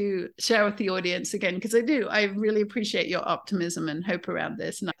wanted to share with the audience again, because I really appreciate your optimism and hope around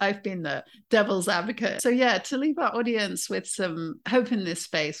this. And I've been the devil's advocate. So yeah, to leave our audience with some hope in this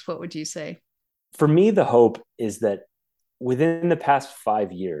space, what would you say? For me, the hope is that within the past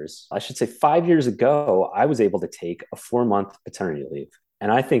 5 years, I should say 5 years ago, I was able to take a 4-month paternity leave.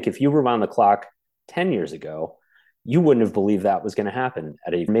 And I think if you rewound the clock 10 years ago, you wouldn't have believed that was going to happen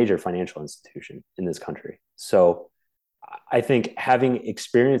at a major financial institution in this country. So I think having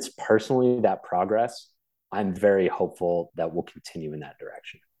experienced personally that progress, I'm very hopeful that we'll continue in that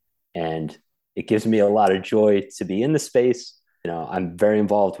direction. And it gives me a lot of joy to be in the space. I'm very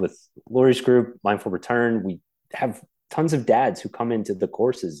involved with Lori's group, Mindful Return. We have tons of dads who come into the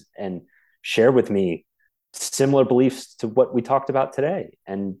courses and share with me similar beliefs to what we talked about today,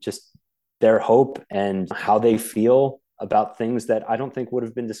 and just their hope and how they feel about things that I don't think would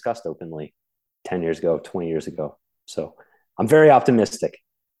have been discussed openly 10 years ago, 20 years ago. So I'm very optimistic.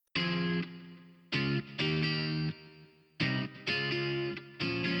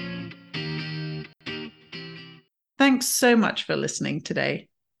 Thanks so much for listening today.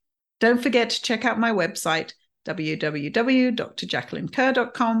 Don't forget to check out my website,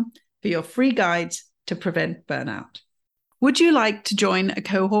 www.drjacquelinekerr.com, for your free guides to prevent burnout. Would you like to join a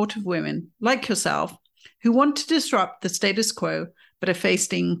cohort of women like yourself who want to disrupt the status quo but are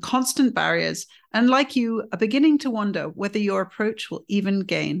facing constant barriers and, like you, are beginning to wonder whether your approach will even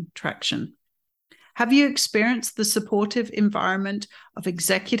gain traction? Have you experienced the supportive environment of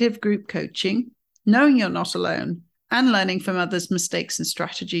executive group coaching, knowing you're not alone and learning from others' mistakes and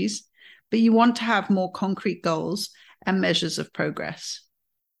strategies, but you want to have more concrete goals and measures of progress?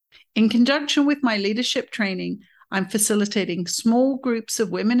 In conjunction with my leadership training, I'm facilitating small groups of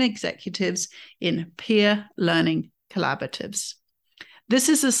women executives in peer learning collaboratives. This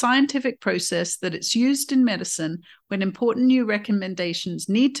is a scientific process that it's used in medicine when important new recommendations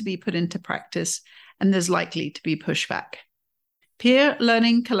need to be put into practice and there's likely to be pushback. Peer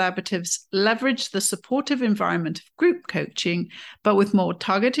learning collaboratives leverage the supportive environment of group coaching, but with more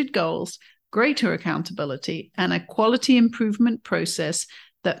targeted goals, greater accountability, and a quality improvement process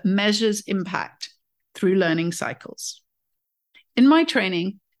that measures impact through learning cycles. In my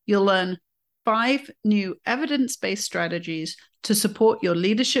training, you'll learn 5 new evidence-based strategies to support your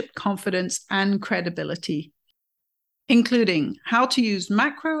leadership confidence and credibility, including how to use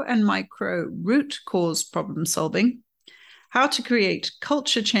macro and micro root cause problem solving, how to create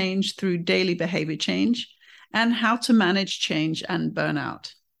culture change through daily behavior change, and how to manage change and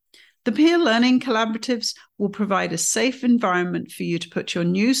burnout. The peer learning collaboratives will provide a safe environment for you to put your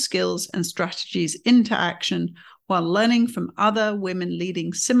new skills and strategies into action while learning from other women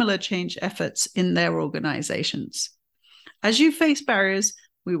leading similar change efforts in their organizations. As you face barriers,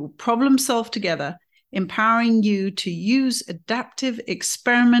 we will problem solve together, empowering you to use adaptive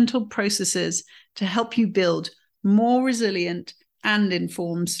experimental processes to help you build more resilient and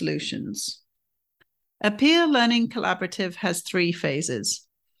informed solutions. A peer learning collaborative has 3 phases.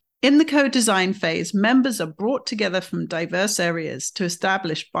 In the co-design phase, members are brought together from diverse areas to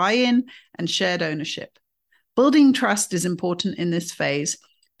establish buy-in and shared ownership. Building trust is important in this phase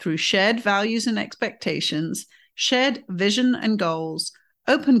through shared values and expectations, shared vision and goals,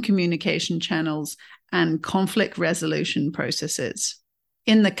 open communication channels, and conflict resolution processes.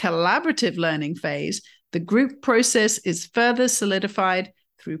 In the collaborative learning phase, the group process is further solidified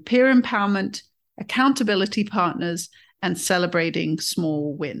through peer empowerment, accountability partners, and celebrating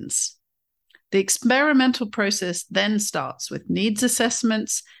small wins. The experimental process then starts with needs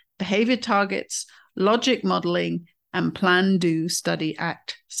assessments, behavior targets, logic modeling, and plan, do, study,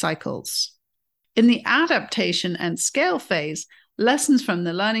 act cycles. In the adaptation and scale phase, lessons from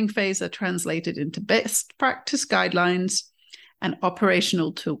the learning phase are translated into best practice guidelines and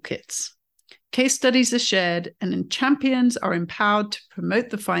operational toolkits. Case studies are shared, and champions are empowered to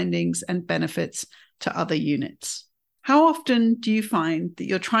promote the findings and benefits to other units. How often do you find that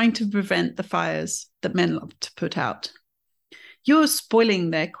you're trying to prevent the fires that men love to put out? You're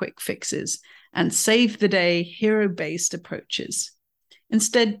spoiling their quick fixes and save-the-day hero-based approaches.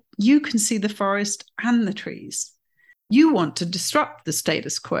 Instead, you can see the forest and the trees. You want to disrupt the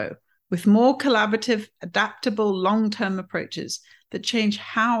status quo with more collaborative, adaptable, long-term approaches that change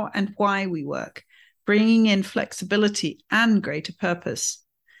how and why we work, bringing in flexibility and greater purpose.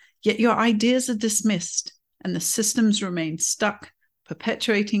 Yet your ideas are dismissed and the systems remain stuck,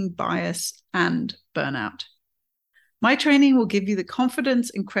 perpetuating bias and burnout. My training will give you the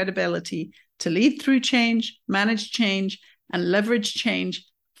confidence and credibility to lead through change, manage change, and leverage change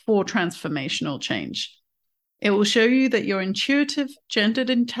for transformational change. It will show you that your intuitive, gendered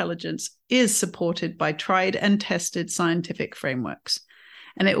intelligence is supported by tried and tested scientific frameworks,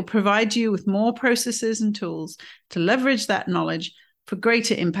 and it will provide you with more processes and tools to leverage that knowledge for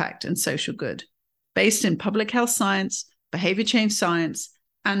greater impact and social good, based in public health science, behavior change science,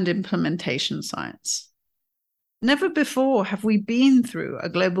 and implementation science. Never before have we been through a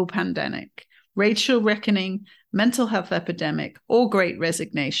global pandemic, racial reckoning, mental health epidemic, or great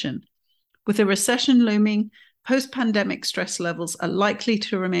resignation. With a recession looming, post-pandemic stress levels are likely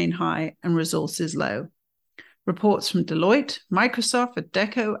to remain high and resources low. Reports from Deloitte, Microsoft,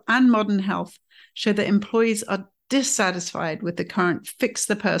 Adecco, and Modern Health show that employees are dissatisfied with the current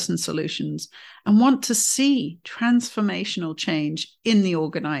fix-the-person solutions and want to see transformational change in the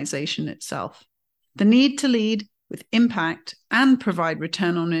organization itself. The need to lead with impact and provide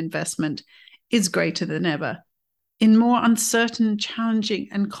return on investment is greater than ever, in more uncertain, challenging,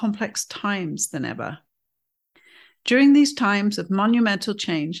 and complex times than ever. During these times of monumental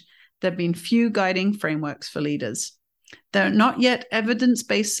change, there have been few guiding frameworks for leaders. There are not yet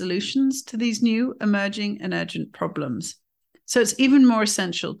evidence-based solutions to these new, emerging, and urgent problems. So it's even more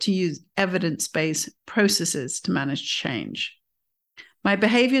essential to use evidence-based processes to manage change. My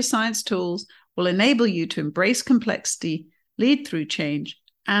behavior science tools will enable you to embrace complexity, lead through change,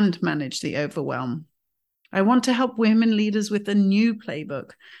 and manage the overwhelm. I want to help women leaders with a new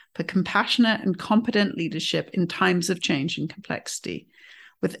playbook for compassionate and competent leadership in times of change and complexity,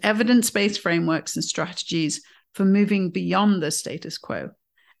 with evidence-based frameworks and strategies for moving beyond the status quo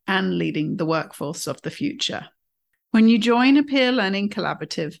and leading the workforce of the future. When you join a peer learning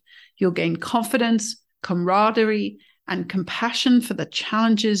collaborative, you'll gain confidence, camaraderie, and compassion for the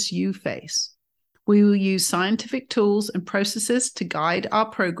challenges you face. We will use scientific tools and processes to guide our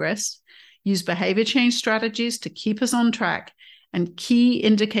progress, use behavior change strategies to keep us on track, and key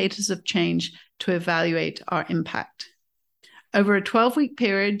indicators of change to evaluate our impact. Over a 12-week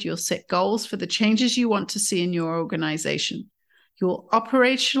period, you'll set goals for the changes you want to see in your organization. You'll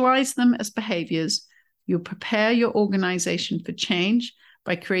operationalize them as behaviors. You'll prepare your organization for change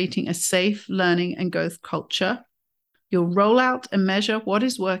by creating a safe learning and growth culture. You'll roll out and measure what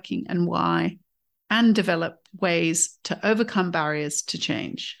is working and why, and develop ways to overcome barriers to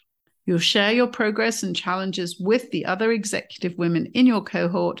change. You'll share your progress and challenges with the other executive women in your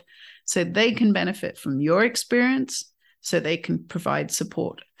cohort so they can benefit from your experience, so they can provide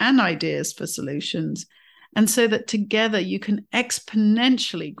support and ideas for solutions, and so that together you can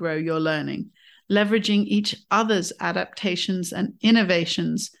exponentially grow your learning, leveraging each other's adaptations and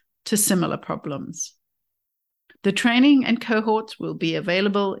innovations to similar problems. The training and cohorts will be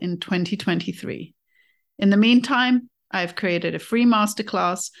available in 2023. In the meantime, I have created a free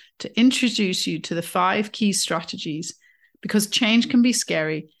masterclass to introduce you to the 5 key strategies, because change can be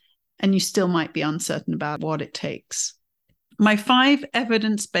scary and you still might be uncertain about what it takes. My 5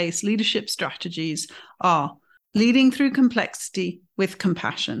 evidence-based leadership strategies are leading through complexity with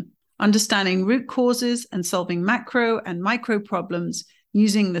compassion, understanding root causes and solving macro and micro problems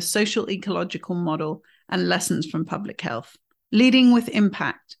using the social ecological model and lessons from public health, leading with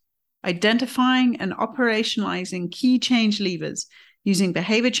impact, identifying and operationalizing key change levers using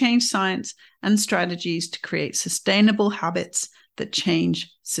behavior change science and strategies to create sustainable habits that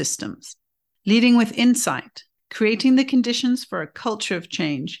change systems, leading with insight, creating the conditions for a culture of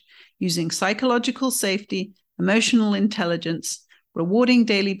change using psychological safety, emotional intelligence, rewarding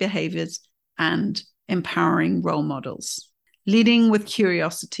daily behaviors, and empowering role models, leading with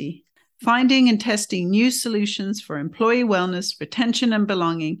curiosity, finding and testing new solutions for employee wellness, retention, and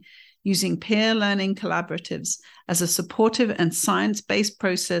belonging using peer learning collaboratives as a supportive and science-based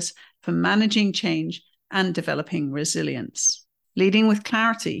process for managing change and developing resilience, leading with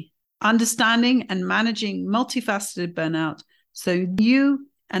clarity, understanding and managing multifaceted burnout so you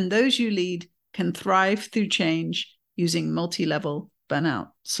and those you lead can thrive through change using multi-level burnout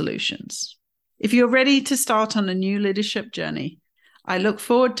solutions. If you're ready to start on a new leadership journey, I look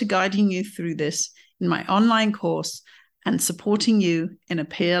forward to guiding you through this in my online course and supporting you in a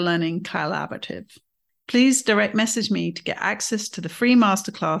peer learning collaborative. Please direct message me to get access to the free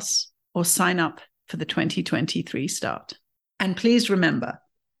masterclass or sign up for the 2023 start. And please remember,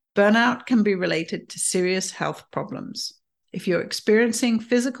 burnout can be related to serious health problems. If you're experiencing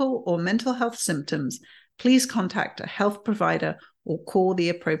physical or mental health symptoms, please contact a health provider or call the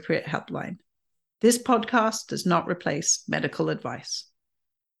appropriate helpline. This podcast does not replace medical advice.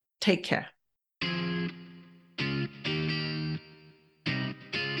 Take care.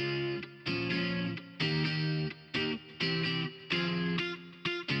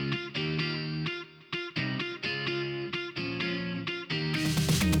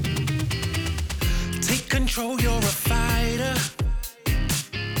 Take control, you're a fighter.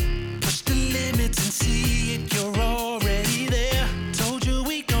 Push the limits and see it, you're already there. Told you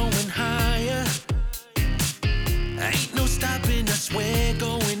we going higher. Ain't no stopping us, we're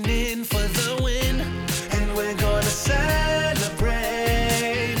going in for the win. And we're gonna celebrate.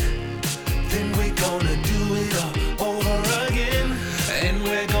 Then we're gonna do it all over again. And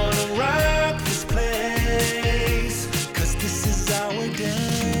we're gonna rock this place, 'cause this is our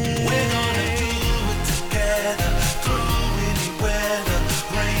day. We're gonna do it together, through any weather,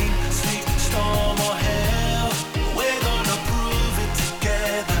 rain, sleet, storm or hell. We're gonna prove it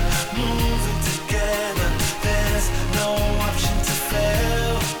together, move it together. There's no option to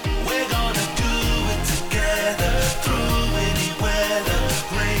fail. We're gonna do it together, through any weather,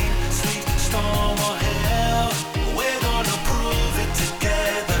 rain, sleet, storm or hell. We're gonna prove it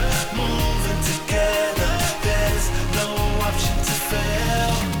together, move it together. There's no option to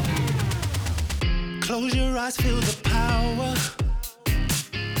fail. Close your eyes, feel the power.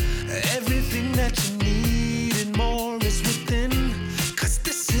 Everything that you need and more is within, 'cause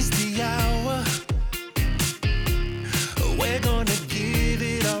this is the hour. We're gonna give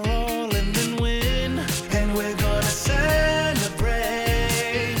it our all and then win. And we're gonna celebrate.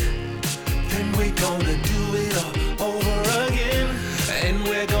 Then we're gonna do it all over again. And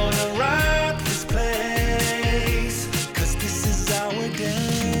we're gonna rock this place, 'cause this is our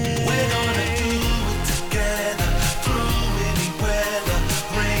day.